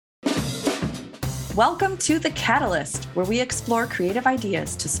Welcome to The Catalyst, where we explore creative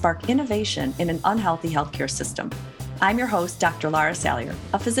ideas to spark innovation in an unhealthy healthcare system. I'm your host, Dr. Laura Salyer,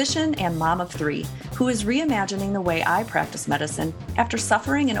 a physician and mom of three who is reimagining the way I practice medicine after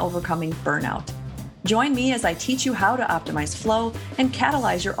suffering and overcoming burnout. Join me as I teach you how to optimize flow and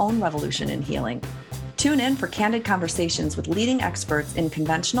catalyze your own revolution in healing. Tune in for candid conversations with leading experts in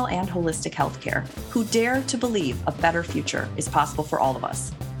conventional and holistic healthcare who dare to believe a better future is possible for all of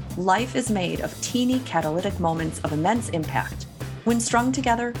us. Life is made of teeny catalytic moments of immense impact. When strung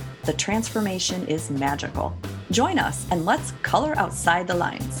together, the transformation is magical. Join us and let's color outside the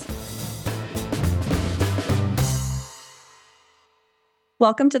lines.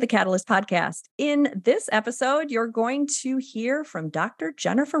 Welcome to the Catalyst Podcast. In this episode, you're going to hear from Dr.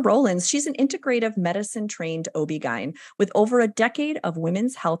 Jennifer Rollins. She's an integrative medicine trained OB-GYN with over a decade of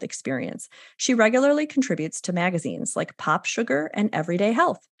women's health experience. She regularly contributes to magazines like Pop Sugar and Everyday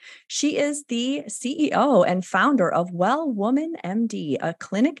Health. She is the CEO and founder of Well Woman MD, a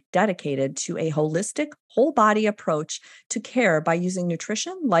clinic dedicated to a holistic, whole body approach to care by using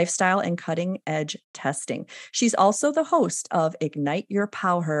nutrition, lifestyle, and cutting edge testing. She's also the host of Ignite Your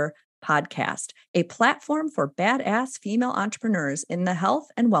Power podcast, a platform for badass female entrepreneurs in the health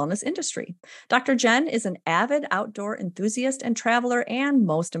and wellness industry. Dr. Jen is an avid outdoor enthusiast and traveler, and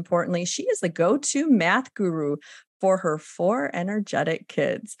most importantly, she is the go-to math guru for her 4 energetic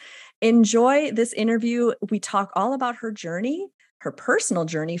kids. Enjoy this interview. We talk all about her journey, her personal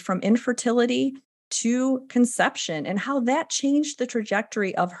journey from infertility to conception and how that changed the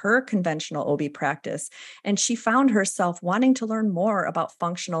trajectory of her conventional OB practice. And she found herself wanting to learn more about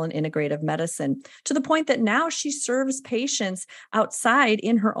functional and integrative medicine to the point that now she serves patients outside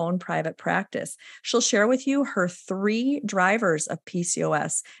in her own private practice. She'll share with you her 3 drivers of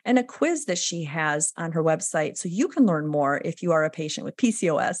PCOS and a quiz that she has on her website so you can learn more if you are a patient with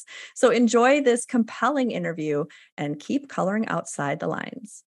PCOS. So enjoy this compelling interview and keep coloring outside the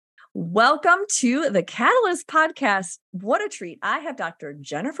lines. Welcome to the Catalyst Podcast. What a treat. I have Dr.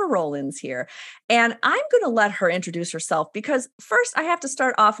 Jennifer Rollins here, and I'm going to let her introduce herself because first I have to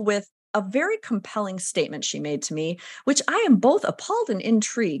start off with a very compelling statement she made to me, which I am both appalled and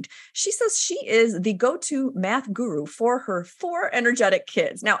intrigued. She says she is the go-to math guru for her 4 energetic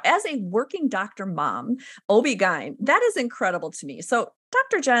kids. Now, as a working doctor mom, OB-GYN, that is incredible to me. So,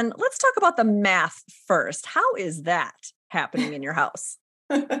 Dr. Jen, let's talk about the math first. How is that happening in your house?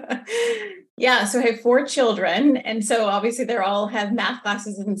 Yeah, so I have 4 children. And so obviously they all have math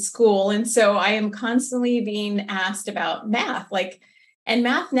classes in school. And so I am constantly being asked about math. And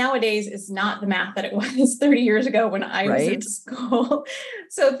math nowadays is not the math that it was 30 years ago when I was in school.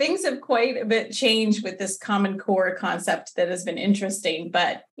 So things have quite a bit changed with this Common Core concept that has been interesting.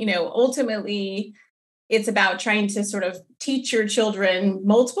 But, ultimately, it's about trying to sort of teach your children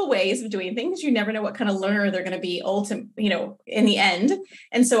multiple ways of doing things. You never know what kind of learner they're going to be in the end.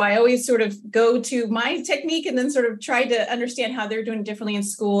 And so I always sort of go to my technique and then sort of try to understand how they're doing differently in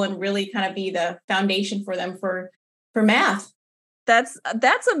school and really kind of be the foundation for them for math.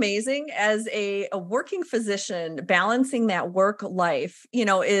 That's amazing. As a working physician, balancing that work life,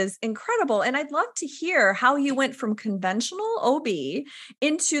 is incredible. And I'd love to hear how you went from conventional OB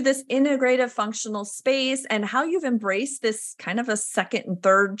into this integrative functional space and how you've embraced this kind of a second and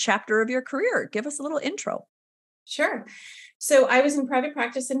third chapter of your career. Give us a little intro. Sure. So I was in private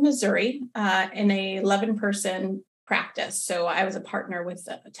practice in Missouri in a 11-person practice. So I was a partner with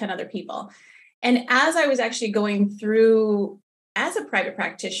 10 other people. And as I was actually going through as a private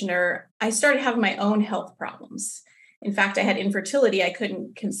practitioner, I started having my own health problems. In fact, I had infertility. I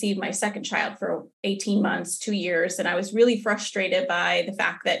couldn't conceive my second child for 18 months, 2 years. And I was really frustrated by the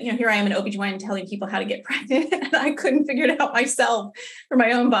fact that, here I am an OB-GYN telling people how to get pregnant, and I couldn't figure it out myself for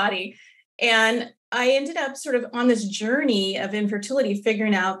my own body. And I ended up sort of on this journey of infertility,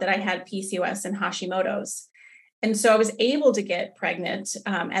 figuring out that I had PCOS and Hashimoto's. And so I was able to get pregnant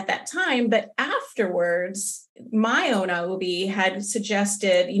at that time. But afterwards, my own OB had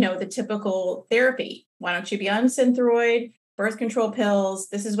suggested, the typical therapy. Why don't you be on Synthroid, birth control pills?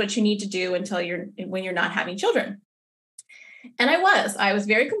 This is what you need to do when you're not having children. And I was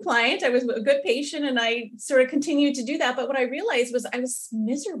very compliant. I was a good patient and I sort of continued to do that. But what I realized was I was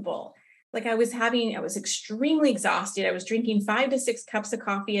miserable. I was extremely exhausted. I was drinking 5 to 6 cups of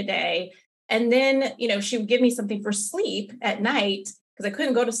coffee a day. And then, she would give me something for sleep at night because I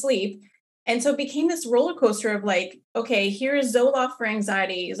couldn't go to sleep. And so it became this roller coaster of okay, here's Zoloft for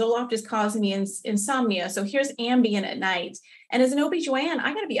anxiety. Zoloft is causing me insomnia. So here's Ambien at night. And as an OB-GYN,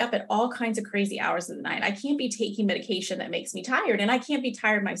 I got to be up at all kinds of crazy hours of the night. I can't be taking medication that makes me tired, and I can't be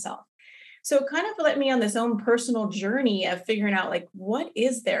tired myself. So it kind of let me on this own personal journey of figuring out like, what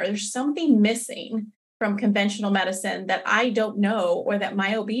is there? There's something missing from conventional medicine that I don't know, or that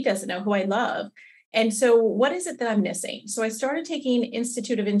my OB doesn't know, who I love. And so what is it that I'm missing? So I started taking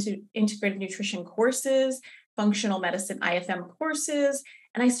Institute of Integrative Nutrition courses, functional medicine IFM courses,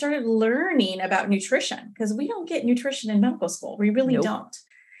 and I started learning about nutrition, because we don't get nutrition in medical school. We really Nope. don't.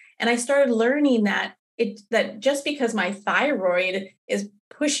 And I started learning that just because my thyroid is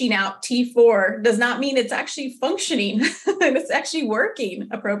pushing out T4 does not mean it's actually functioning and it's actually working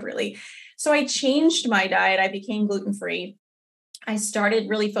appropriately. So I changed my diet. I became gluten-free. I started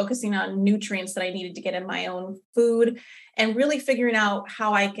really focusing on nutrients that I needed to get in my own food, and really figuring out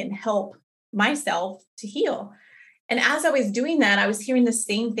how I can help myself to heal. And as I was doing that, I was hearing the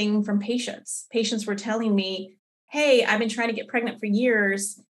same thing from patients. Patients were telling me, hey, I've been trying to get pregnant for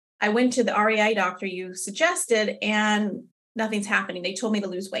years. I went to the REI doctor you suggested and nothing's happening. They told me to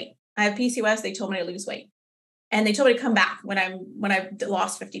lose weight. I have PCOS. They told me to lose weight. And they told me to come back when I've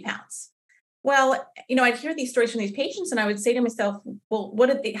lost 50 pounds. Well, I'd hear these stories from these patients, and I would say to myself, well,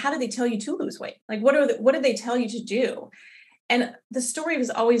 how did they tell you to lose weight? Like, what did they tell you to do? And the story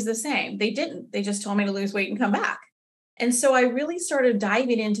was always the same. They didn't. They just told me to lose weight and come back. And so I really started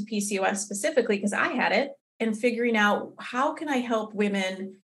diving into PCOS specifically because I had it, and figuring out, how can I help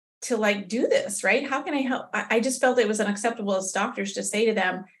women to do this, right? How can I help? I just felt it was unacceptable as doctors to say to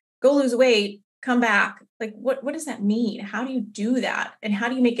them, go lose weight, come back. Like, what does that mean? How do you do that? And how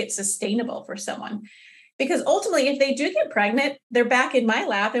do you make it sustainable for someone? Because ultimately, if they do get pregnant, they're back in my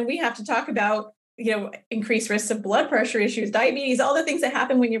lap, and we have to talk about, increased risks of blood pressure issues, diabetes, all the things that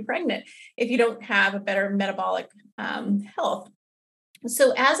happen when you're pregnant if you don't have a better metabolic health.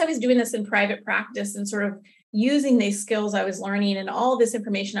 So as I was doing this in private practice and sort of using these skills I was learning and all this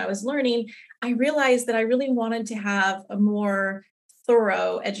information I was learning, I realized that I really wanted to have a more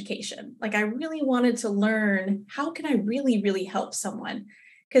thorough education. Like, I really wanted to learn, how can I really, really help someone?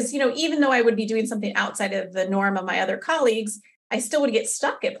 Because, even though I would be doing something outside of the norm of my other colleagues, I still would get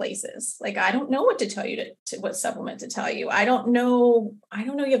stuck at places. Like, I don't know what to tell you what supplement to tell you. I don't know you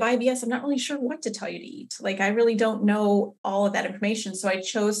have IBS. I'm not really sure what to tell you to eat. Like, I really don't know all of that information. So I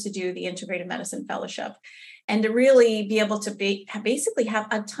chose to do the Integrative Medicine Fellowship, and to really be able to basically have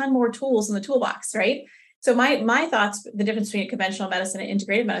a ton more tools in the toolbox, right? So my thoughts, the difference between conventional medicine and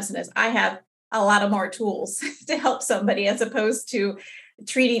integrative medicine is I have a lot of more tools to help somebody, as opposed to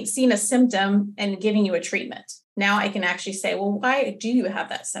seeing a symptom and giving you a treatment. Now I can actually say, well, why do you have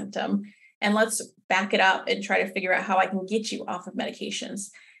that symptom? And let's back it up and try to figure out how I can get you off of medications.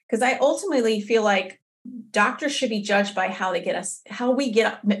 Because I ultimately feel like doctors should be judged by how we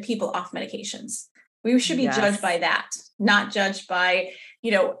get people off medications. We should be judged by that, not judged by,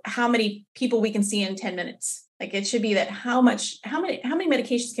 how many people we can see in 10 minutes. Like, it should be that how many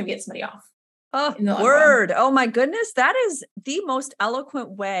medications can we get somebody off? Oh, word. Oh my goodness. That is the most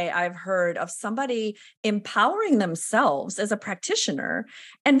eloquent way I've heard of somebody empowering themselves as a practitioner.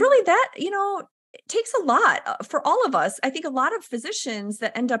 And really it takes a lot for all of us. I think a lot of physicians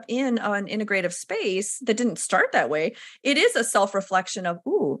that end up in an integrative space that didn't start that way, it is a self-reflection of,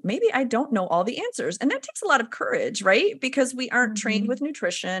 ooh, maybe I don't know all the answers. And that takes a lot of courage, right? Because we aren't trained with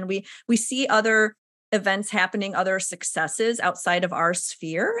nutrition. We see other events happening, other successes outside of our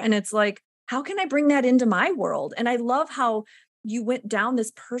sphere. And it's like, how can I bring that into my world? And I love how you went down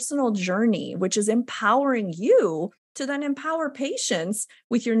this personal journey, which is empowering you to then empower patients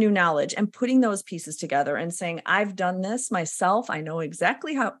with your new knowledge and putting those pieces together and saying, I've done this myself. I know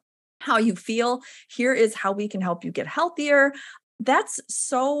exactly how you feel. Here is how we can help you get healthier. That's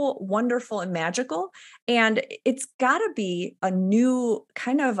so wonderful and magical. And it's got to be a new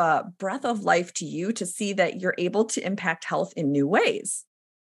kind of a breath of life to you to see that you're able to impact health in new ways.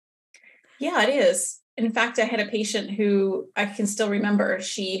 Yeah, it is. In fact, I had a patient who I can still remember.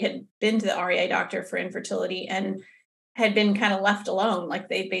 She had been to the REI doctor for infertility and had been kind of left alone. Like,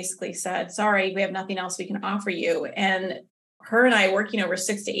 they basically said, sorry, we have nothing else we can offer you. And her and I working over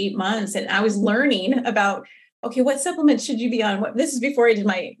 6 to 8 months. And I was learning about, okay, what supplements should you be on? This is before I did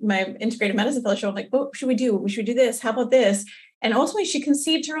my integrative medicine fellowship. I'm like, what should we do? We should do this. How about this? And ultimately she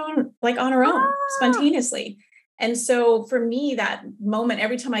conceived her own, on her own, spontaneously. And so for me, that moment,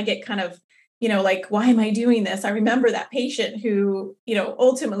 every time I get kind of, why am I doing this? I remember that patient who,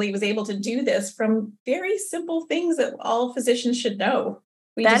 ultimately was able to do this from very simple things that all physicians should know.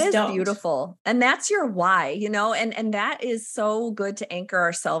 That is beautiful. And that's your why, and that is so good to anchor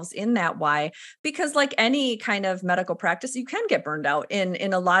ourselves in that why, because like any kind of medical practice, you can get burned out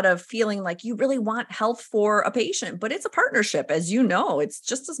in a lot of feeling like you really want health for a patient, but it's a partnership. As you know, it's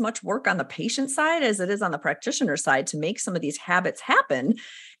just as much work on the patient side as it is on the practitioner side to make some of these habits happen.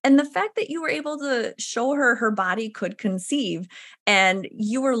 And the fact that you were able to show her her body could conceive and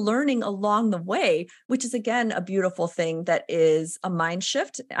you were learning along the way, which is again a beautiful thing that is a mind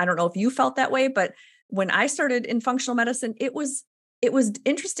shift. I don't know if you felt that way, but when I started in functional medicine, it was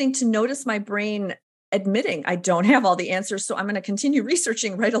interesting to notice my brain admitting I don't have all the answers. So I'm going to continue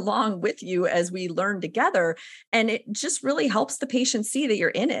researching right along with you as we learn together. And it just really helps the patient see that you're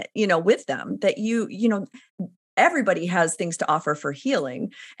in it, with them, that everybody has things to offer for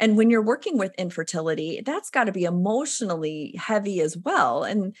healing. And when you're working with infertility, that's got to be emotionally heavy as well.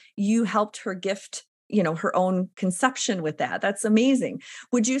 And you helped her gift, her own conception with that. That's amazing.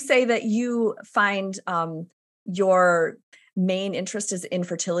 Would you say that you find your main interest is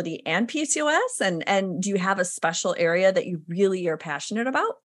infertility and PCOS? And do you have a special area that you really are passionate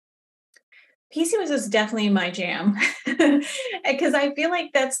about? PCOS is definitely my jam because I feel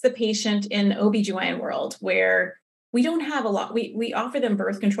like that's the patient in OBGYN world where we don't have a lot. We offer them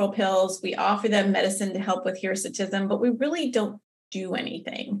birth control pills, we offer them medicine to help with hirsutism, but we really don't do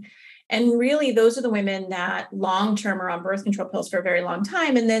anything. And really, those are the women that long-term are on birth control pills for a very long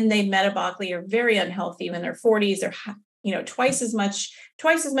time. And then they metabolically are very unhealthy when they're 40s. They're twice as much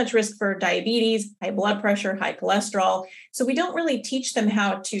risk for diabetes, high blood pressure, high cholesterol. So we don't really teach them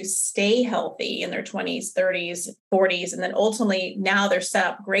how to stay healthy in their 20s, 30s, 40s, and then ultimately now they're set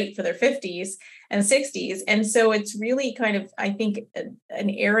up great for their 50s and 60s. And so it's really kind of, I think, an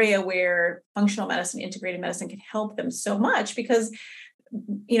area where functional medicine, integrated medicine can help them so much because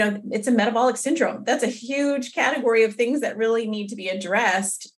it's a metabolic syndrome. That's a huge category of things that really need to be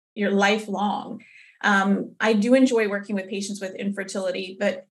addressed your lifelong. I do enjoy working with patients with infertility,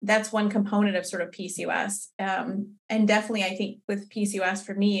 but that's one component of sort of PCOS. And definitely, I think with PCOS,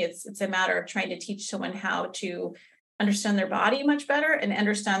 for me, it's a matter of trying to teach someone how to understand their body much better and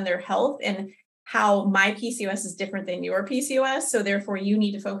understand their health and how my PCOS is different than your PCOS. So therefore, you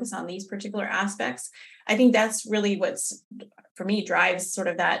need to focus on these particular aspects. I think that's really what's, for me, drives sort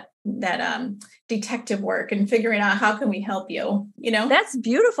of that detective work and figuring out how can we help you, That's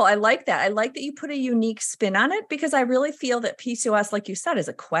beautiful. I like that. I like that you put a unique spin on it because I really feel that PCOS, like you said, is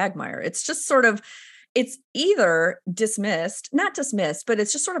a quagmire. It's just sort of, it's either not dismissed, but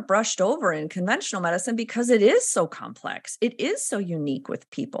it's just sort of brushed over in conventional medicine because it is so complex. It is so unique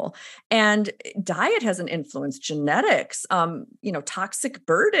with people. And diet has an influence, genetics, toxic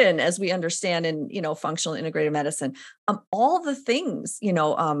burden, as we understand in, functional integrated medicine, all the things,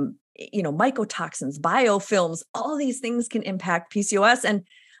 mycotoxins, biofilms, all these things can impact PCOS.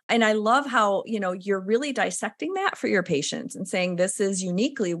 And I love how, you're really dissecting that for your patients and saying this is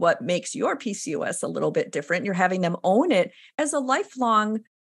uniquely what makes your PCOS a little bit different. You're having them own it as a lifelong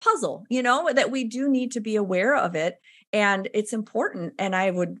puzzle, that we do need to be aware of it. And it's important. And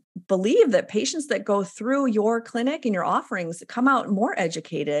I would believe that patients that go through your clinic and your offerings come out more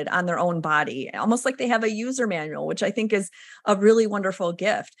educated on their own body, almost like they have a user manual, which I think is a really wonderful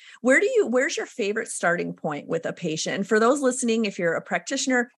gift. Where's your favorite starting point with a patient? And for those listening, if you're a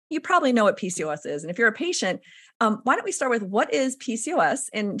practitioner, you probably know what PCOS is. And if you're a patient, why don't we start with what is PCOS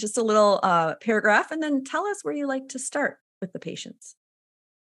in just a little paragraph, and then tell us where you like to start with the patients.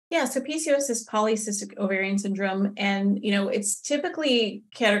 Yeah, so PCOS is polycystic ovarian syndrome, and it's typically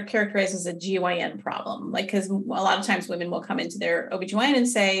characterized as a GYN problem. Because a lot of times women will come into their OBGYN and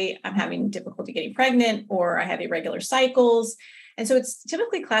say, "I'm having difficulty getting pregnant," or "I have irregular cycles," and so it's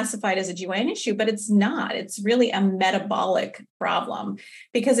typically classified as a GYN issue, but it's not. It's really a metabolic problem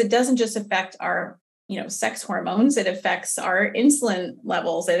because it doesn't just affect our sex hormones; it affects our insulin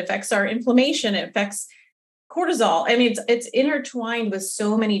levels, it affects our inflammation, it affects cortisol. I mean, it's intertwined with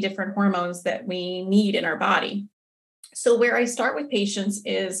so many different hormones that we need in our body. So where I start with patients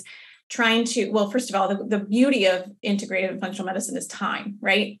is trying to, well, first of all, the beauty of integrative and functional medicine is time,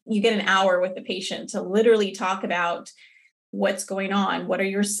 right? You get an hour with the patient to literally talk about what's going on, what are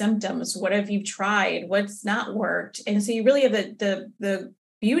your symptoms, what have you tried, what's not worked. And so you really have the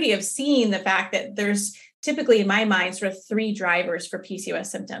beauty of seeing the fact that there's typically, in my mind, sort of three drivers for PCOS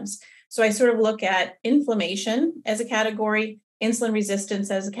symptoms. So I sort of look at inflammation as a category, insulin resistance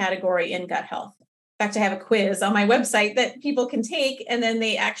as a category, and gut health. In fact, I have a quiz on my website that people can take, and then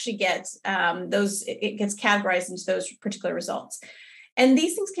they actually get it gets categorized into those particular results. And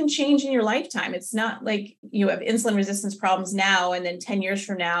these things can change in your lifetime. It's not like you have insulin resistance problems now, and then 10 years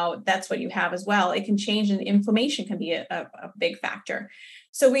from now, that's what you have as well. It can change, and inflammation can be a big factor.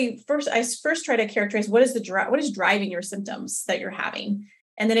 So I first try to characterize what is driving your symptoms that you're having.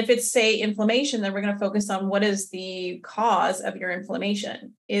 And then if it's, say, inflammation, then we're going to focus on what is the cause of your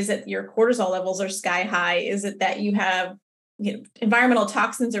inflammation. Is it your cortisol levels are sky high? Is it that you have environmental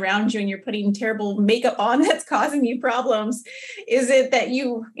toxins around you and you're putting terrible makeup on that's causing you problems? Is it that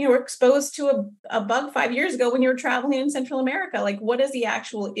you were exposed to a bug 5 years ago when you were traveling in Central America? Like, what is the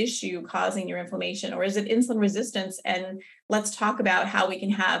actual issue causing your inflammation? Or is it insulin resistance? And let's talk about how we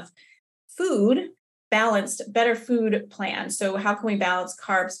can have better food plan. So how can we balance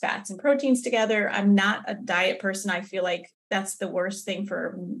carbs, fats, and proteins together? I'm not a diet person. I feel like that's the worst thing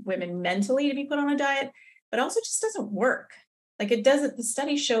for women mentally, to be put on a diet, but also just doesn't work. Like the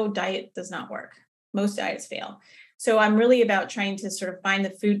studies show diet does not work. Most diets fail. So I'm really about trying to sort of find the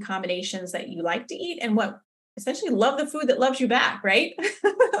food combinations that you like to eat and essentially love the food that loves you back, right?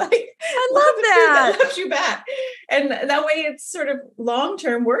 I love that. Food that loves you back. And that way it's sort of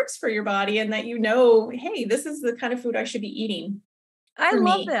long-term works for your body, and that, hey, this is the kind of food I should be eating. I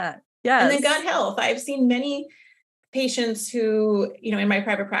love that. Yes. And then gut health. I've seen many patients who, in my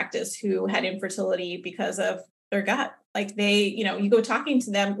private practice, who had infertility because of their gut. Like you go talking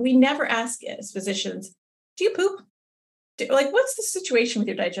to them. We never ask as physicians, do you poop? What's the situation with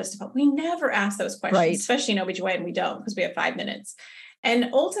your digestive health? We never ask those questions, right. Especially in OB/GYN, we don't, because we have 5 minutes.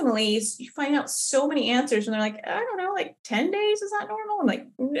 And ultimately, you find out so many answers when they're like, I don't know, 10 days is not normal. I'm like,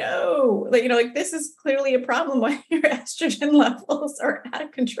 no, this is clearly a problem when your estrogen levels are out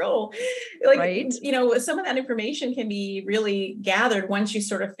of control. Right. Some of that information can be really gathered once you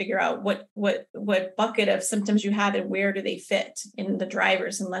sort of figure out what bucket of symptoms you have and where do they fit in the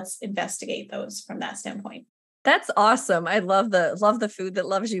drivers. And let's investigate those from that standpoint. That's awesome. I love the food that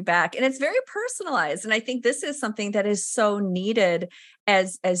loves you back. And it's very personalized. And I think this is something that is so needed,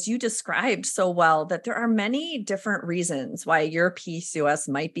 as you described so well, that there are many different reasons why your PCOS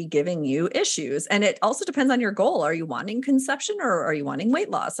might be giving you issues. And it also depends on your goal. Are you wanting conception, or are you wanting weight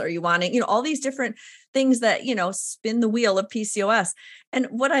loss? Are you wanting, all these different things that, spin the wheel of PCOS. And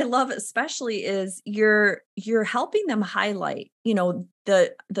what I love especially is you're helping them highlight,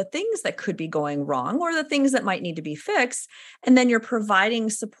 the things that could be going wrong, or the things that might need to be fixed. And then you're providing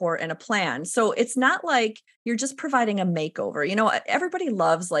support and a plan. So it's not like you're just providing a makeover. Everybody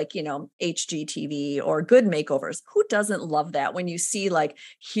loves HGTV or good makeovers. Who doesn't love that when you see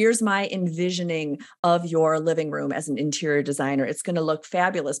here's my envisioning of your living room as an interior designer. It's going to look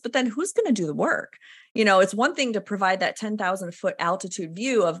fabulous. But then who's going to do the work? It's one thing to provide that 10,000 foot altitude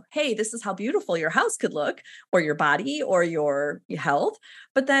view of, hey, this is how beautiful your house could look, or your body, or your health.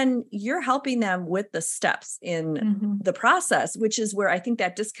 But then you're helping them with the steps in the process, which is where I think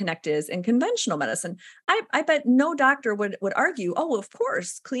that disconnect is in conventional medicine. I bet no doctor would argue, oh, of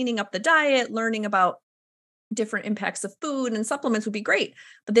course, cleaning up the diet, learning about different impacts of food and supplements would be great,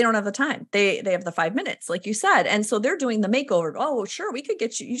 but they don't have the time. They have the 5 minutes, like you said. And so they're doing the makeover. Oh, well, sure, we could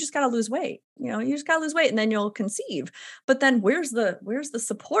get you just got to lose weight. You just got to lose weight and then you'll conceive. But then where's the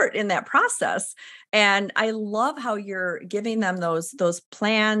support in that process? And I love how you're giving them those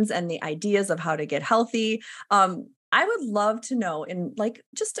plans and the ideas of how to get healthy. I would love to know, in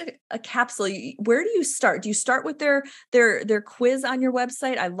just a capsule, where do you start? Do you start with their quiz on your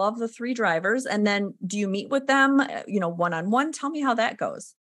website? I love the 3 drivers. And then do you meet with them, one-on-one? Tell me how that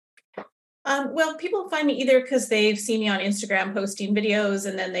goes. Well, people find me either because they've seen me on Instagram posting videos,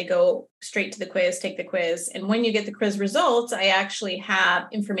 and then they go straight to the quiz, take the quiz. And when you get the quiz results, I actually have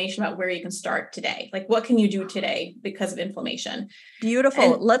information about where you can start today. What can you do today because of inflammation?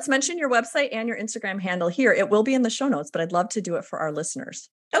 Beautiful. Let's mention your website and your Instagram handle here. It will be in the show notes, but I'd love to do it for our listeners.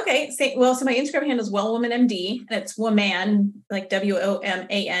 Okay. So my Instagram handle is WellWomanMD, and it's woman, like WOMAN,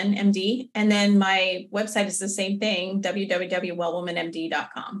 MD. And then my website is the same thing,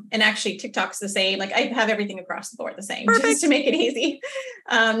 www.wellwomanmd.com. And actually TikTok's the same. I have everything across the board the same. Perfect. Just to make it easy.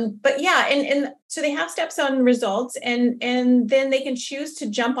 But yeah. And so they have steps on results, and then they can choose to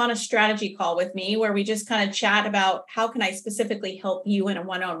jump on a strategy call with me where we just kind of chat about how can I specifically help you in a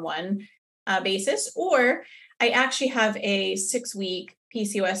one-on-one basis. Or I actually have a 6-week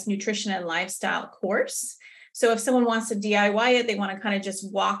PCOS nutrition and lifestyle course. So if someone wants to DIY it, they want to kind of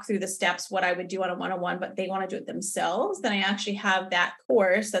just walk through the steps, what I would do on a one-on-one, but they want to do it themselves, then I actually have that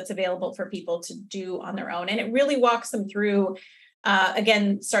course that's available for people to do on their own. And it really walks them through,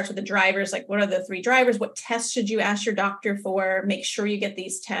 again, starts with the drivers, what are the 3 drivers? What tests should you ask your doctor for? Make sure you get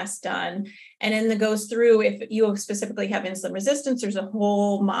these tests done. And then it goes through, if you specifically have insulin resistance, there's a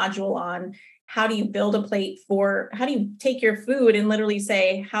whole module on how do you build a plate how do you take your food and literally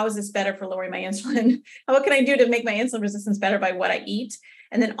say, how is this better for lowering my insulin? What can I do to make my insulin resistance better by what I eat?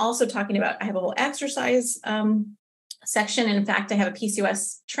 And then also talking about, I have a whole exercise section. And in fact, I have a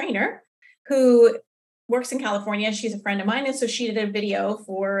PCOS trainer who works in California. She's a friend of mine. And so she did a video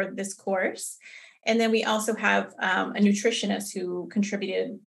for this course. And then we also have a nutritionist who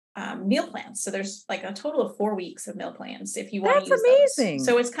contributed meal plans. So there's like a total of 4 weeks of meal plans if you want to That's use those. amazing.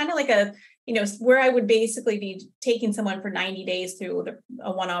 So it's kind of like where I would basically be taking someone for 90 days through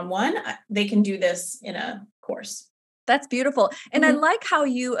a one-on-one, they can do this in a course. That's beautiful. And I like how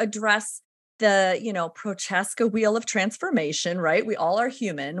you address the, Prochaska wheel of transformation, right? We all are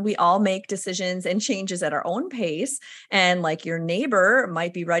human. We all make decisions and changes at our own pace. And like your neighbor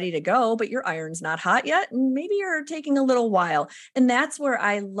might be ready to go, but your iron's not hot yet. And maybe you're taking a little while. And that's where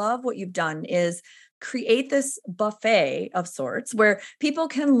I love what you've done is create this buffet of sorts where people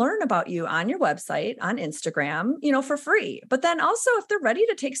can learn about you on your website, on Instagram, for free. But then also if they're ready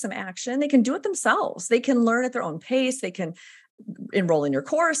to take some action, they can do it themselves. They can learn at their own pace. They can enroll in your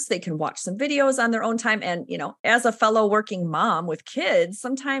course. They can watch some videos on their own time. And, as a fellow working mom with kids,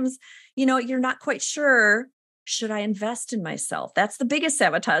 sometimes, you're not quite sure, should I invest in myself? That's the biggest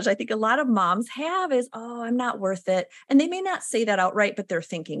sabotage I think a lot of moms have is, oh, I'm not worth it. And they may not say that outright, but they're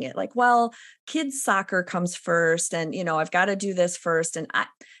thinking it like, well, kids soccer comes first. And, I've got to do this first. And I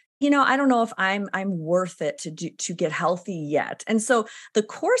don't know if I'm worth it to get healthy yet. And so the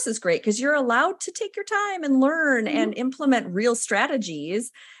course is great because you're allowed to take your time and learn and implement real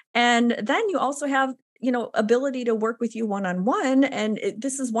strategies. And then you also have, ability to work with you one-on-one. And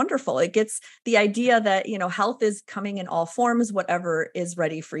this is wonderful. It gets the idea that, health is coming in all forms, whatever is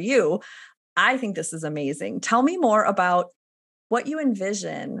ready for you. I think this is amazing. Tell me more about what you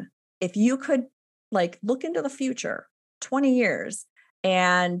envision if you could look into the future, 20 years,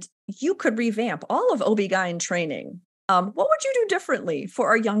 and you could revamp all of OB-GYN training. What would you do differently for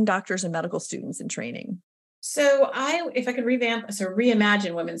our young doctors and medical students in training? So if I could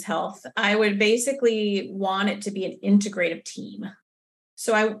reimagine women's health, I would basically want it to be an integrative team.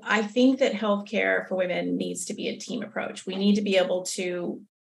 So I think that healthcare for women needs to be a team approach. We need to be able to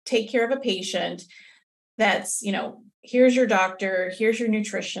take care of a patient that's, here's your doctor, here's your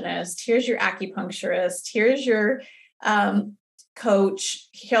nutritionist, here's your acupuncturist, here's your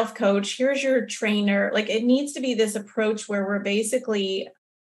health coach, here's your trainer. Like it needs to be this approach where we're basically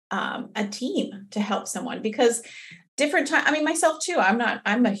a team to help someone because different time. I mean, myself too,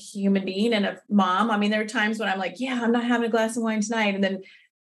 I'm a human being and a mom. I mean, there are times when I'm like, yeah, I'm not having a glass of wine tonight. And then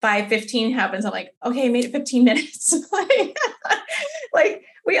 5:15 happens. I'm like, okay, I made it 15 minutes. like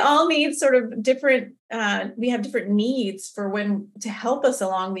we all need sort of different, we have different needs for to help us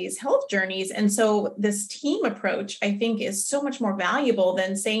along these health journeys. And so this team approach, I think is so much more valuable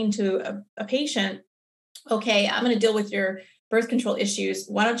than saying to a patient, okay, I'm going to deal with your birth control issues.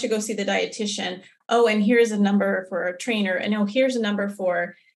 Why don't you go see the dietitian? Oh, and here's a number for a trainer. And oh, here's a number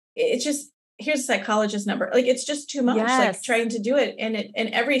here's a psychologist number. Like, it's just too much, like trying to do it. And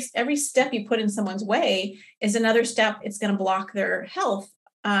every step you put in someone's way is another step. It's going to block their health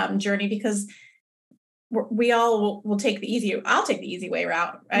journey because we all will take I'll take the easy way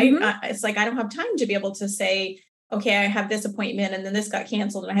route, right? It's like, I don't have time to be able to say, okay, I have this appointment and then this got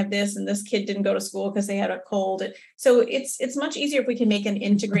canceled and I have this and this kid didn't go to school because they had a cold. So it's much easier if we can make an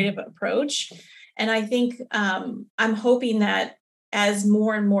integrative approach. And I think I'm hoping that as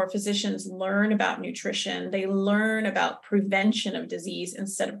more and more physicians learn about nutrition, they learn about prevention of disease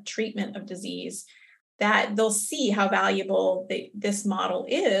instead of treatment of disease, that they'll see how valuable this model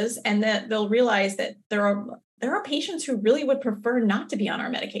is, and that they'll realize that there are patients who really would prefer not to be on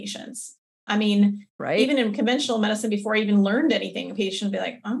our medications. I mean, right. Even in conventional medicine, before I even learned anything, a patient would be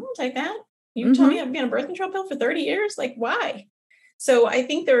like, I won't take that. You told me I'd be on a birth control pill for 30 years? Like, why? So I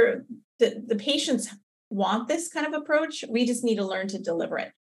think the patients want this kind of approach. We just need to learn to deliver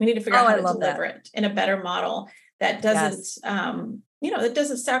it. We need to figure out how to deliver it in a better model that doesn't, that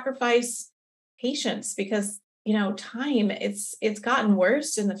doesn't sacrifice patients, because, time, it's gotten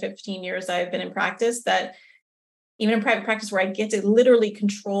worse in the 15 years I've been in practice, that even in private practice where I get to literally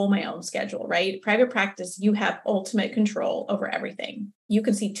control my own schedule, right? Private practice, you have ultimate control over everything. You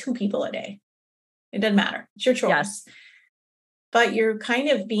can see 2 people a day. It doesn't matter. It's your choice. Yes. But you're kind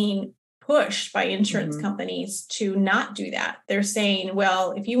of being pushed by insurance companies to not do that. They're saying,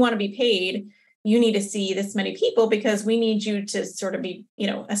 well, if you want to be paid, you need to see this many people because we need you to sort of be,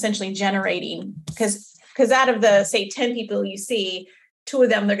 essentially generating, because out of the, say, 10 people you see, 2 of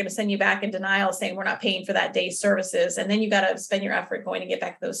them, they're going to send you back in denial saying we're not paying for that day's services. And then you got to spend your effort going to get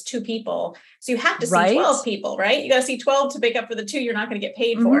back those 2 people. So you have to see 12 people, right? You got to see 12 to make up for the 2 you're not going to get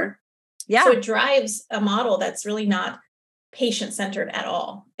paid for. Yeah. So it drives a model that's really not patient-centered at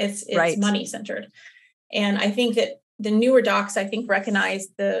all. It's money-centered. And I think that the newer docs, recognize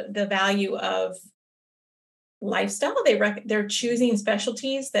the value of lifestyle. They're choosing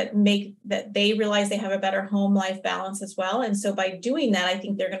specialties that they realize they have a better home life balance as well. And so by doing that, I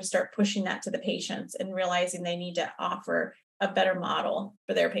think they're going to start pushing that to the patients and realizing they need to offer a better model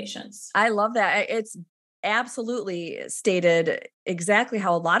for their patients. I love that. It's absolutely stated exactly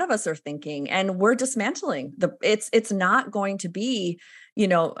how a lot of us are thinking, and we're dismantling it's not going to be,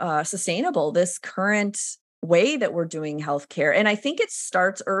 sustainable, this current way that we're doing healthcare. And I think it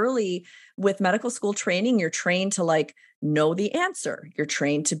starts early with medical school training. You're trained to know the answer. You're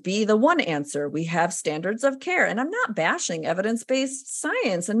trained to be the one answer. We have standards of care. And I'm not bashing evidence-based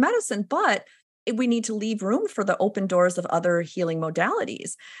science and medicine, but we need to leave room for the open doors of other healing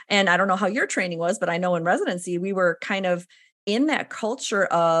modalities. And I don't know how your training was, but I know in residency, we were kind of in that culture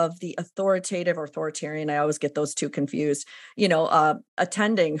of the authoritative or authoritarian. I always get those two confused,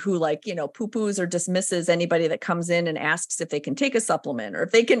 attending who poo-poos or dismisses anybody that comes in and asks if they can take a supplement, or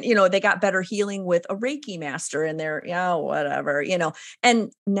if they can, they got better healing with a Reiki master and they're, whatever,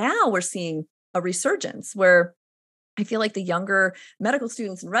 and now we're seeing a resurgence where I feel like the younger medical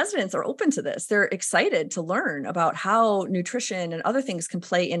students and residents are open to this. They're excited to learn about how nutrition and other things can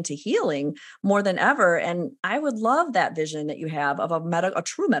play into healing more than ever. And I would love that vision that you have of a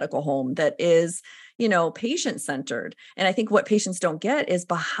true medical home that is, patient-centered. And I think what patients don't get is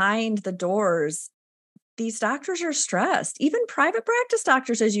behind the doors, these doctors are stressed. Even private practice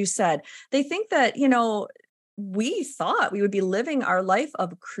doctors, as you said, they think that, we thought we would be living our life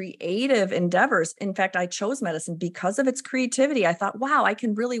of creative endeavors. In fact, I chose medicine because of its creativity. I thought, wow, I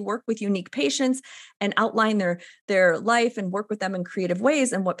can really work with unique patients and outline their life and work with them in creative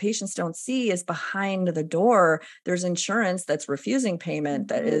ways. And what patients don't see is behind the door, there's insurance that's refusing payment,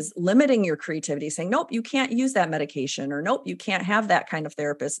 that is limiting your creativity, saying, nope, you can't use that medication, or nope, you can't have that kind of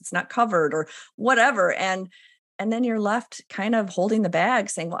therapist. It's not covered, or whatever. And then you're left kind of holding the bag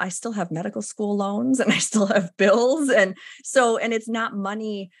saying, well, I still have medical school loans and I still have bills. And it's not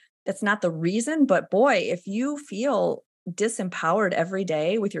money. That's not the reason. But boy, if you feel disempowered every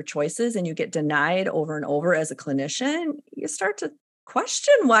day with your choices and you get denied over and over as a clinician, you start to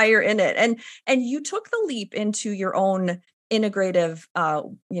question why you're in it. And you took the leap into your own integrative,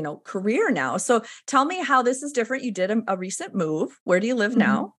 career now. So tell me how this is different. You did a recent move. Where do you live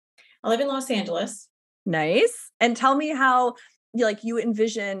now? I live in Los Angeles. Nice. And tell me how you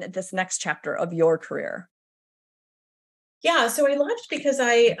envision this next chapter of your career. Yeah. So I left because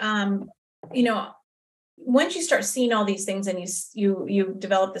once you start seeing all these things and you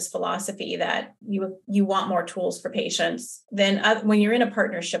develop this philosophy that you want more tools for patients, then when you're in a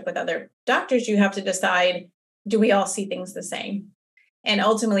partnership with other doctors, you have to decide, do we all see things the same? And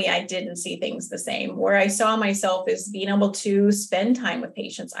ultimately, I didn't see things the same. Where I saw myself is being able to spend time with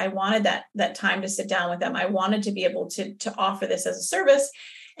patients. I wanted that time to sit down with them. I wanted to be able to offer this as a service,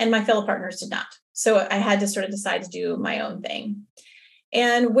 and my fellow partners did not. So I had to sort of decide to do my own thing.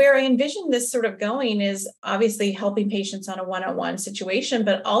 And where I envision this sort of going is obviously helping patients on a one-on-one situation,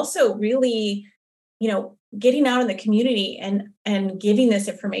 but also really, getting out in the community and giving this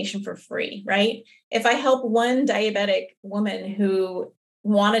information for free, right? If I help one diabetic woman who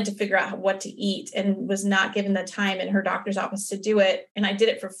wanted to figure out what to eat and was not given the time in her doctor's office to do it, and I did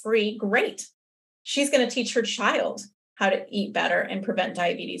it for free, great. She's going to teach her child how to eat better and prevent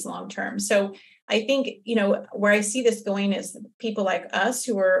diabetes long-term. So I think, where I see this going is people like us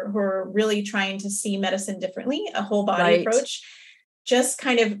who are really trying to see medicine differently, a whole body approach. Just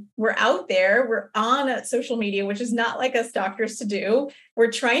kind of, we're out there, we're on social media, which is not like us doctors to do.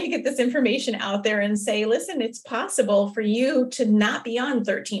 We're trying to get this information out there and say, listen, it's possible for you to not be on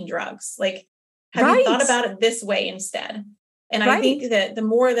 13 drugs. Have you thought about it this way instead? And I think that the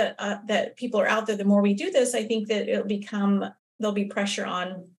more that people are out there, the more we do this, I think that there'll be pressure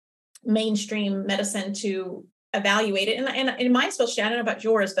on mainstream medicine to evaluate it. And in my specialty, I don't know about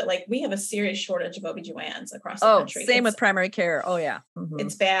yours, but we have a serious shortage of OBGYNs across the country. Same with primary care. Oh yeah. Mm-hmm.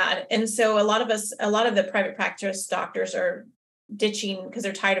 It's bad. And so a lot of the private practice doctors are ditching because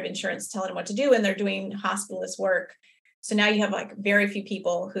they're tired of insurance telling them what to do, and they're doing hospitalist work. So now you have very few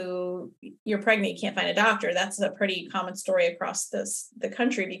people who, you're pregnant, you can't find a doctor. That's a pretty common story across the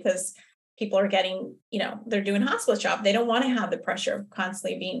country, because people are getting, they're doing hospitalist job. They don't want to have the pressure of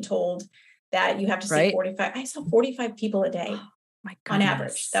constantly being told that you have to see 45. I saw 45 people a day on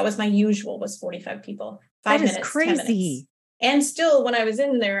average. That was my usual, was 45 people, 5 minutes, crazy. 10 minutes. And still, when I was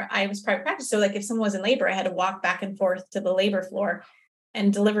in there, I was private practice. So if someone was in labor, I had to walk back and forth to the labor floor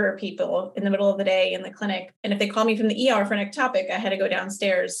and deliver people in the middle of the day in the clinic. And if they called me from the ER for an ectopic, I had to go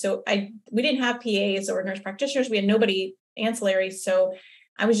downstairs. So we didn't have PAs or nurse practitioners. We had nobody ancillary. So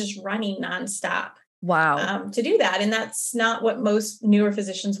I was just running nonstop. Wow. To do that. And that's not what most newer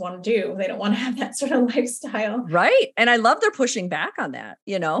physicians want to do. They don't want to have that sort of lifestyle. Right. And I love they're pushing back on that,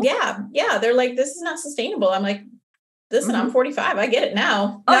 Yeah. Yeah. They're like, this is not sustainable. I'm like, listen, I'm 45. I get it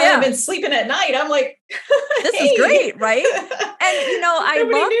now. Oh, Now that yeah. I've been sleeping at night, I'm like, This hey. is great, right? And, I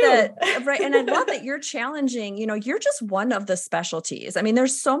Nobody love knew. that, right? And I love that you're challenging, you're just one of the specialties. I mean,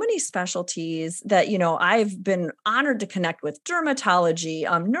 there's so many specialties that, I've been honored to connect with: dermatology,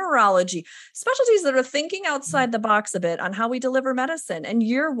 neurology, specialties that are thinking outside the box a bit on how we deliver medicine. And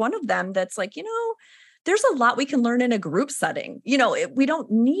you're one of them that's like, there's a lot we can learn in a group setting. We don't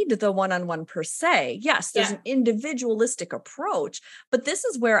need the one-on-one per se. Yes, there's an individualistic approach, but this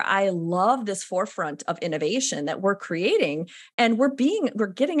is where I love this forefront of innovation that we're creating. And we're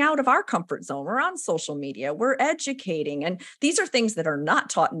getting out of our comfort zone. We're on social media, we're educating. And these are things that are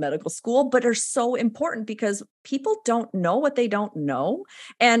not taught in medical school, but are so important because people don't know what they don't know.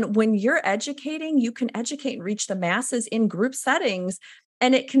 And when you're educating, you can educate and reach the masses in group settings.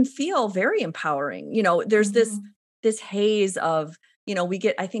 And it can feel very empowering. There's this haze of, we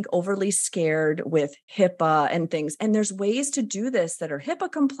get, I think, overly scared with HIPAA and things. And there's ways to do this that are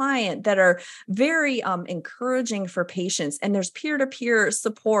HIPAA compliant, that are very encouraging for patients. And there's peer-to-peer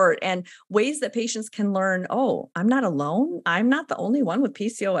support and ways that patients can learn, oh, I'm not alone. I'm not the only one with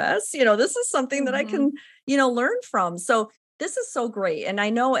PCOS. This is something that I can, learn from. So this is so great. And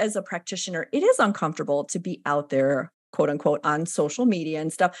I know as a practitioner, it is uncomfortable to be out there, quote unquote, on social media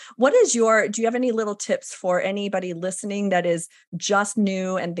and stuff. Do you have any little tips for anybody listening that is just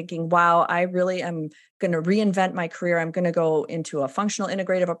new and thinking, wow, I really am going to reinvent my career. I'm going to go into a functional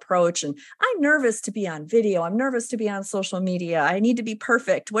integrative approach. And I'm nervous to be on video. I'm nervous to be on social media. I need to be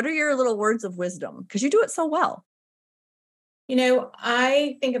perfect. What are your little words of wisdom? Because you do it so well.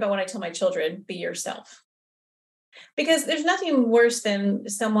 I think about what I tell my children: be yourself. Because there's nothing worse than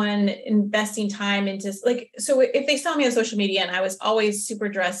someone investing time into, so if they saw me on social media and I was always super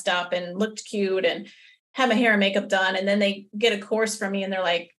dressed up and looked cute and had my hair and makeup done, and then they get a course from me and they're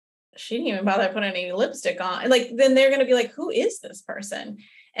like, she didn't even bother putting any lipstick on. And then they're going to be like, who is this person?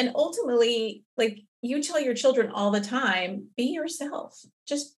 And ultimately, you tell your children all the time, be yourself,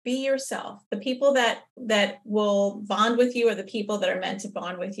 just be yourself. The people that will bond with you are the people that are meant to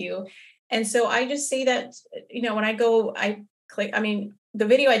bond with you. And so I just say that, when I go, the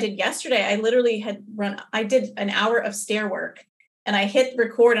video I did yesterday, I literally I did an hour of stair work and I hit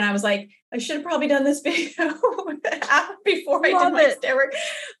record and I was like, I should have probably done this video before I did my stair work,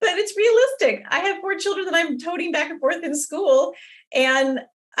 but it's realistic. I have 4 children that I'm toting back and forth in school, and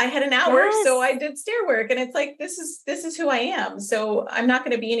I had an hour. Yes. So I did stair work, and it's like, this is who I am. So I'm not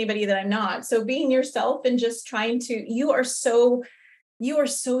going to be anybody that I'm not. So being yourself and just trying to, you are so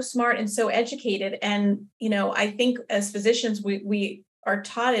smart and so educated. And, I think as physicians, we are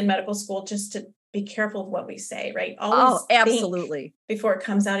taught in medical school just to be careful of what we say, right? Always absolutely. Think before it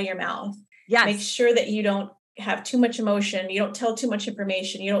comes out of your mouth. Yes. Make sure that you don't have too much emotion. You don't tell too much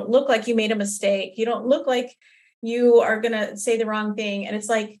information. You don't look like you made a mistake. You don't look like you are going to say the wrong thing. And it's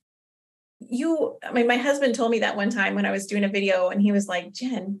like, my husband told me that one time when I was doing a video, and he was like,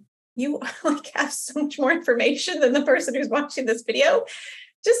 Jen, you have so much more information than the person who's watching this video.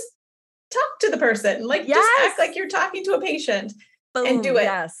 Just talk to the person. Just act like you're talking to a patient. Boom, and do it.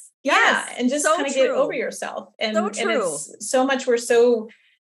 Yes. Yeah. And just kind of get over yourself. And, and it's so much, we're so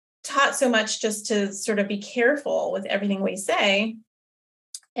taught so much just to sort of be careful with everything we say.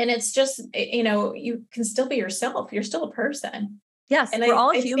 And it's just, you can still be yourself. You're still a person. Yes, and we're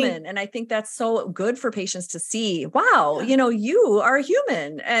all human. And I think that's so good for patients to see, wow, you are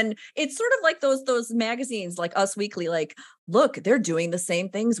human. And it's sort of like those magazines like Us Weekly, look, they're doing the same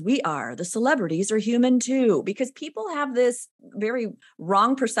things we are. The celebrities are human too, because people have this very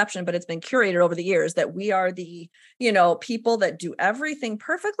wrong perception, but it's been curated over the years that we are the, people that do everything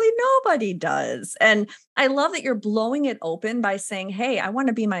perfectly. Nobody does. And I love that you're blowing it open by saying, hey, I want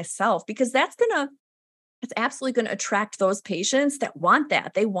to be myself, because it's absolutely going to attract those patients that want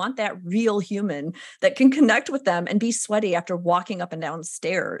that. They want that real human that can connect with them and be sweaty after walking up and down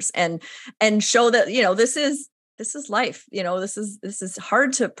stairs and show that, this is life. This is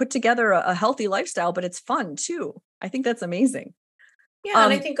hard to put together a healthy lifestyle, but it's fun too. I think that's amazing. Yeah.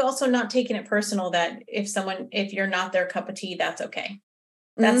 And I think also not taking it personal that if you're not their cup of tea, that's okay.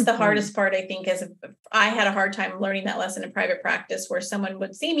 That's the hardest part, I think, is I had a hard time learning that lesson in private practice, where someone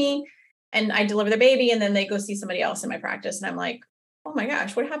would see me and I deliver the baby, and then they go see somebody else in my practice. And I'm like, oh my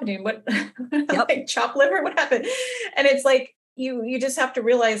gosh, what happened to you? What, like chopped liver? What happened? And it's like, you just have to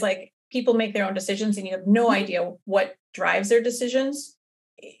realize, people make their own decisions, and you have no idea what drives their decisions.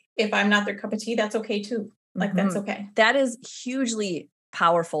 If I'm not their cup of tea, that's okay too. That's okay. That is hugely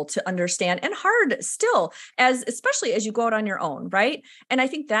powerful to understand and hard still, especially as you go out on your own, right? And I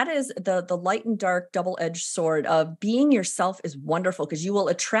think that is the light and dark double-edged sword of being yourself is wonderful because you will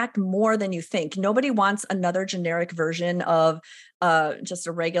attract more than you think. Nobody wants another generic version of just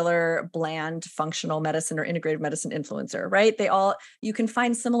a regular bland functional medicine or integrative medicine influencer, right? You can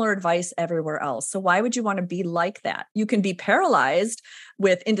find similar advice everywhere else. So why would you want to be like that? You can be paralyzed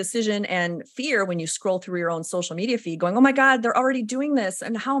with indecision and fear when you scroll through your own social media feed going, oh my God, they're already doing this.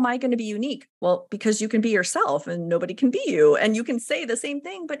 And how am I going to be unique? Well, because you can be yourself and nobody can be you. And you can say the same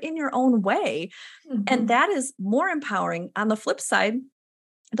thing, but in your own way. Mm-hmm. And that is more empowering. On the flip side,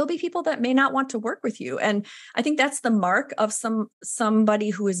 there'll be people that may not want to work with you. And I think that's the mark of somebody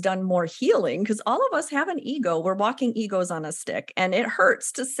who has done more healing, because all of us have an ego. We're walking egos on a stick, and it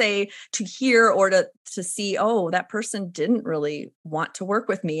hurts to hear or to see, oh, that person didn't really want to work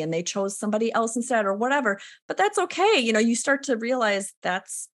with me and they chose somebody else instead or whatever. But that's okay. You start to realize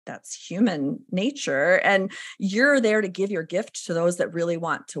that's human nature, and you're there to give your gift to those that really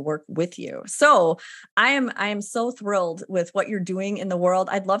want to work with you. So I am so thrilled with what you're doing in the world.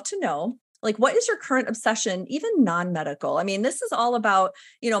 I'd love to know, like, what is your current obsession, even non-medical? I mean, this is all about,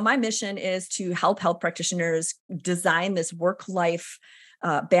 my mission is to help health practitioners design this work-life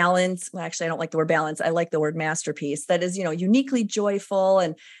balance. Well, actually, I don't like the word balance. I like the word masterpiece that is, uniquely joyful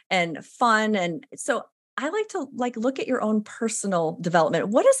and fun. And so I like to look at your own personal development.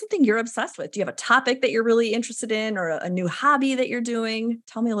 What is something you're obsessed with? Do you have a topic that you're really interested in or a new hobby that you're doing?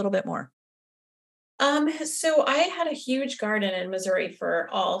 Tell me a little bit more. So I had a huge garden in Missouri for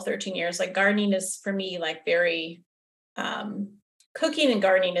all 13 years. Like gardening is for me, like very, cooking and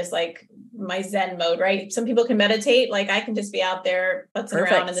gardening is like my Zen mode, right? Some people can meditate. Like I can just be out there putzing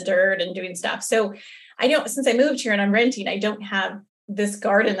around in the dirt and doing stuff. So I don't, since I moved here and I'm renting, I don't have this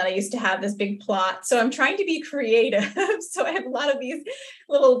garden that I used to have, this big plot. So I'm trying to be creative. So I have a lot of these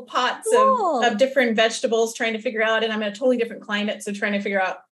little pots of different vegetables trying to figure out, and I'm in a totally different climate. So trying to figure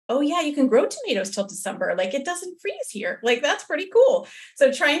out, oh yeah, you can grow tomatoes till December. Like it doesn't freeze here. Like that's pretty cool. So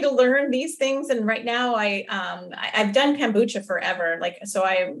trying to learn these things. And right now I've done kombucha forever.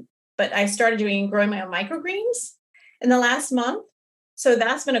 But I started growing my own microgreens in the last month. So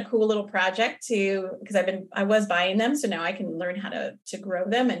that's been a cool little project because I was buying them. So now I can learn how to grow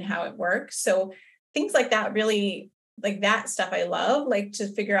them and how it works. So things like that, really, like that stuff I love, like to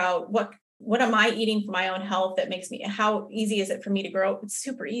figure out what am I eating for my own health that makes me, how easy is it for me to grow? It's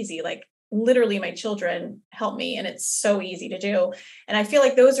super easy. Like literally my children help me and it's so easy to do. And I feel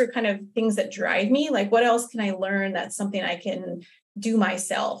like those are kind of things that drive me. Like what else can I learn that's something I can do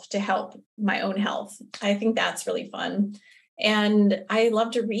myself to help my own health? I think that's really fun. And I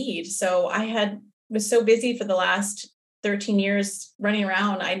love to read. So was so busy for the last 13 years running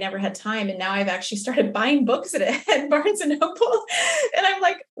around. I never had time. And now I've actually started buying books at Barnes and Noble. And I'm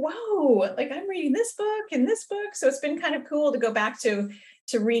like, whoa, like I'm reading this book and this book. So it's been kind of cool to go back to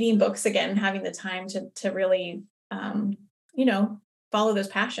reading books again, having the time to really, follow those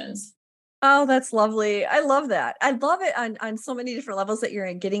passions. Oh, that's lovely. I love that. I love it on so many different levels that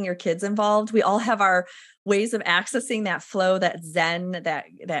you're getting your kids involved. We all have our ways of accessing that flow, that Zen,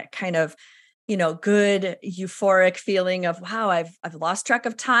 that kind of, good euphoric feeling of, wow, I've lost track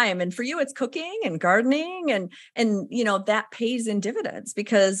of time. And for you, it's cooking and gardening and, that pays in dividends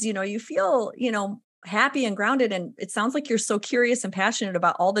because, you feel, happy and grounded. And it sounds like you're so curious and passionate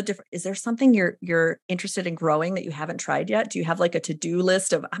about all the different, is there something you're interested in growing that you haven't tried yet? Do you have like a to-do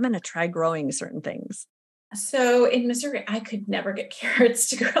list of, I'm going to try growing certain things? So in Missouri, I could never get carrots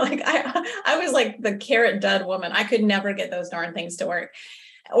to grow. Like I was like the carrot dud woman. I could never get those darn things to work,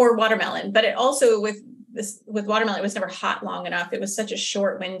 or watermelon. But it also with watermelon, it was never hot long enough. It was such a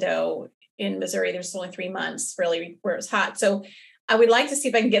short window in Missouri. There's only 3 months really where it was hot. So I would like to see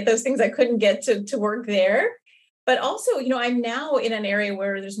if I can get those things I couldn't get to work there. But also, I'm now in an area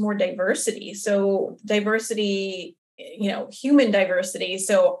where there's more diversity. So diversity, human diversity.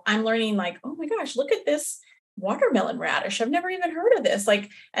 So I'm learning like, oh my gosh, look at this watermelon radish. I've never even heard of this.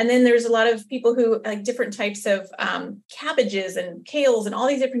 And then there's a lot of people who like different types of cabbages and kales and all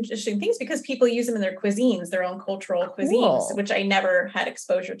these different interesting things because people use them in their cuisines, their own cultural cuisines, which I never had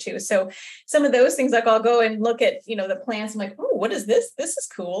exposure to. So some of those things, like I'll go and look at, the plants. I'm like, oh, what is this? This is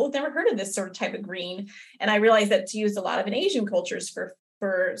cool. I've never heard of this sort of type of green. And I realized that it's used a lot of in Asian cultures for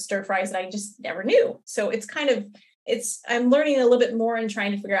stir fries that I just never knew. So it's kind of, I'm learning a little bit more and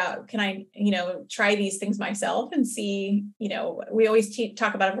trying to figure out, can I, try these things myself and see, we always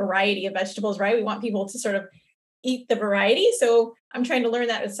talk about a variety of vegetables, right? We want people to sort of eat the variety. So I'm trying to learn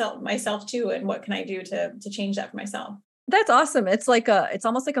that myself too. And what can I do to change that for myself? That's awesome. It's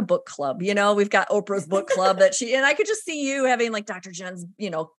almost like a book club. We've got Oprah's book club and I could just see you having like Dr. Jen's,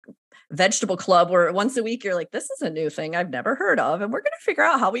 vegetable club where once a week you're like, this is a new thing I've never heard of, and we're going to figure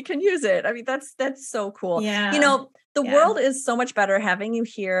out how we can use it. I mean, that's so cool. Yeah. The world is so much better having you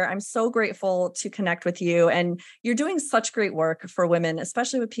here. I'm so grateful to connect with you, and you're doing such great work for women,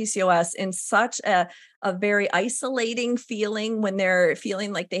 especially with PCOS, in such a very isolating feeling when they're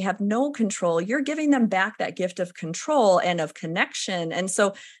feeling like they have no control. You're giving them back that gift of control and of connection. And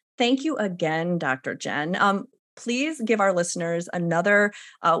so thank you again, Dr. Jen. Please give our listeners another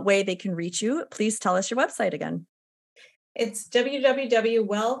way they can reach you. Please tell us your website again. It's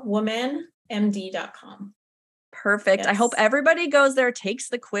www.wellwomanmd.com. Perfect. Yes. I hope everybody goes there, takes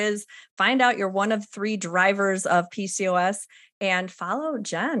the quiz, find out you're one of 3 drivers of PCOS, and follow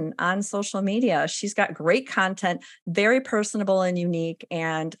Jen on social media. She's got great content, very personable and unique.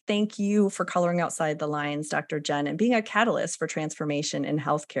 And thank you for coloring outside the lines, Dr. Jen, and being a catalyst for transformation in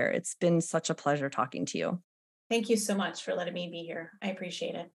healthcare. It's been such a pleasure talking to you. Thank you so much for letting me be here. I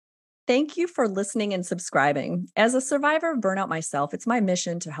appreciate it. Thank you for listening and subscribing. As a survivor of burnout myself, it's my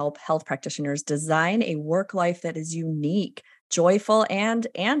mission to help health practitioners design a work life that is unique, joyful, and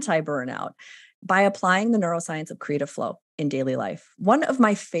anti-burnout by applying the neuroscience of creative flow in daily life. One of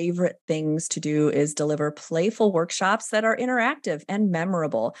my favorite things to do is deliver playful workshops that are interactive and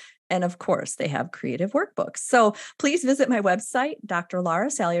memorable. And of course, they have creative workbooks. So please visit my website,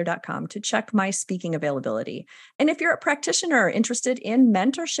 drlaurasalyer.com, to check my speaking availability. And if you're a practitioner interested in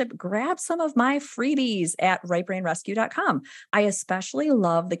mentorship, grab some of my freebies at rightbrainrescue.com. I especially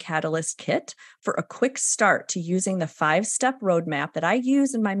love the Catalyst Kit for a quick start to using the 5-step roadmap that I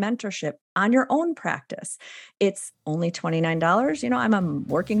use in my mentorship on your own practice. It's only $29. I'm a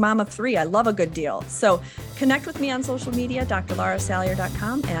working mom of 3. I love a good deal. So connect with me on social media,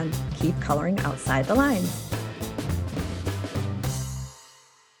 drlaurasalyer.com, and keep coloring outside the lines.